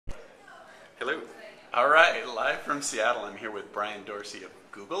Hello. All right, live from Seattle, I'm here with Brian Dorsey of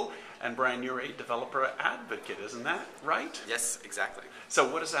Google. And Brian, you're a developer advocate, isn't that right? Yes, exactly. So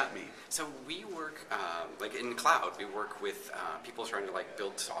what does that mean? So we work, like in cloud, we work with people trying to like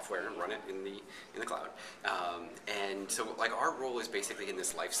build software and run it in the cloud. And so like our role is basically in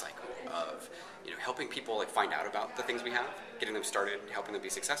this life cycle of helping people like find out about the things we have, getting them started, helping them be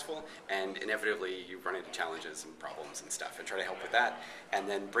successful, and inevitably you run into challenges and problems and stuff, and try to help with that, and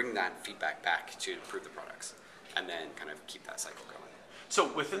then bring that feedback back to improve the products, and then kind of keep that cycle going.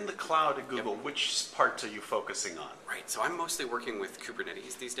 So within the cloud at Google, which parts are you focusing on? Right, so I'm mostly working with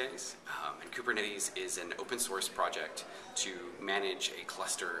Kubernetes these days, and Kubernetes is an open source project to manage a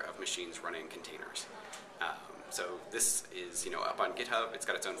cluster of machines running containers. So this is up on GitHub. It's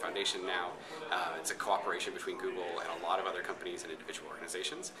got its own foundation now. It's a cooperation between Google and a lot of other companies and individual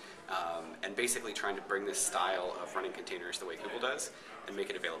organizations, and basically trying to bring this style of running containers the way Google does and make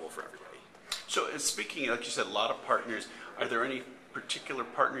it available for everybody. So speaking, like you said, a lot of partners, are there any particular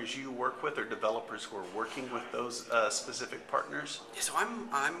partners you work with or developers who are working with those specific partners? Yeah, so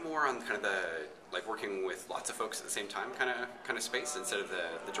I'm more on kind of the working with lots of folks at the same time kind of space instead of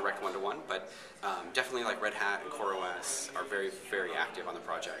the direct one-to-one, but definitely like Red Hat and CoreOS are very, very active on the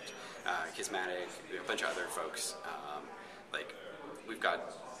project. Kismatic, a bunch of other folks. We've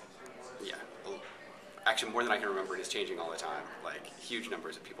got, actually more than I can remember, it is changing all the time. Like huge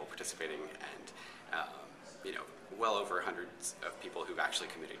numbers of people participating, and well over hundreds of people who've actually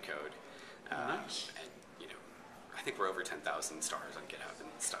committed code. Nice. And I think we're over 10,000 stars on GitHub and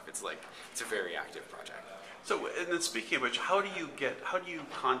stuff. It's a very active project. So, and then speaking of which, how do you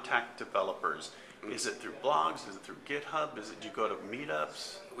contact developers? Is it through blogs? Is it through GitHub? Do you go to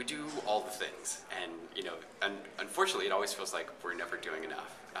meetups? We do all the things, and unfortunately, it always feels like we're never doing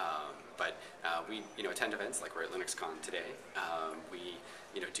enough. But we attend events like we're at LinuxCon today. We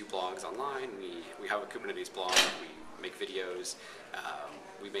do blogs online. We have a Kubernetes blog. We make videos.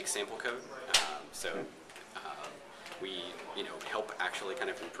 We make sample code. We help actually kind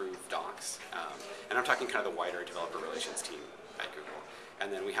of improve docs. And I'm talking kind of the wider developer relations team at Google.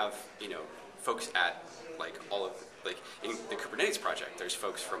 And then we have folks at in the Kubernetes project, there's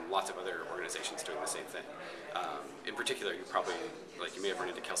folks from lots of other organizations doing the same thing. In particular, you may have run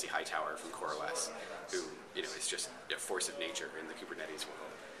into Kelsey Hightower from CoreOS, who is just a force of nature in the Kubernetes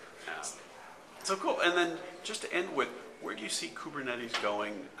world. So cool. And then just to end with, where do you see Kubernetes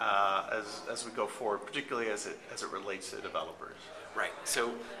going as we go forward, particularly as it relates to developers? Right.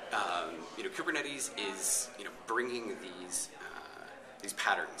 So Kubernetes is bringing these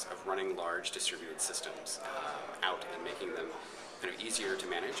patterns of running large distributed systems out and making them kind of easier to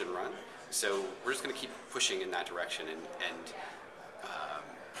manage and run. So we're just going to keep pushing in that direction and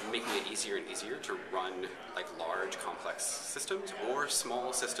making it easier and easier to run large complex systems or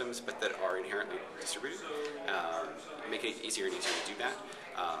small systems but that are inherently distributed. Making it easier and easier to do that,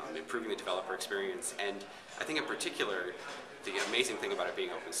 improving the developer experience, and I think in particular the amazing thing about it being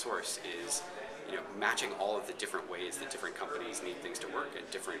open source is matching all of the different ways that different companies need things to work and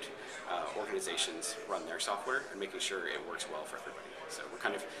different organizations run their software and making sure it works well for everybody. So we're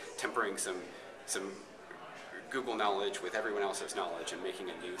kind of tempering some Google knowledge with everyone else's knowledge and making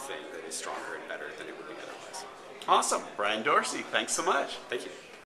a new thing that is stronger and better than it would be otherwise. Awesome. Brian Dorsey, thanks so much. Thank you.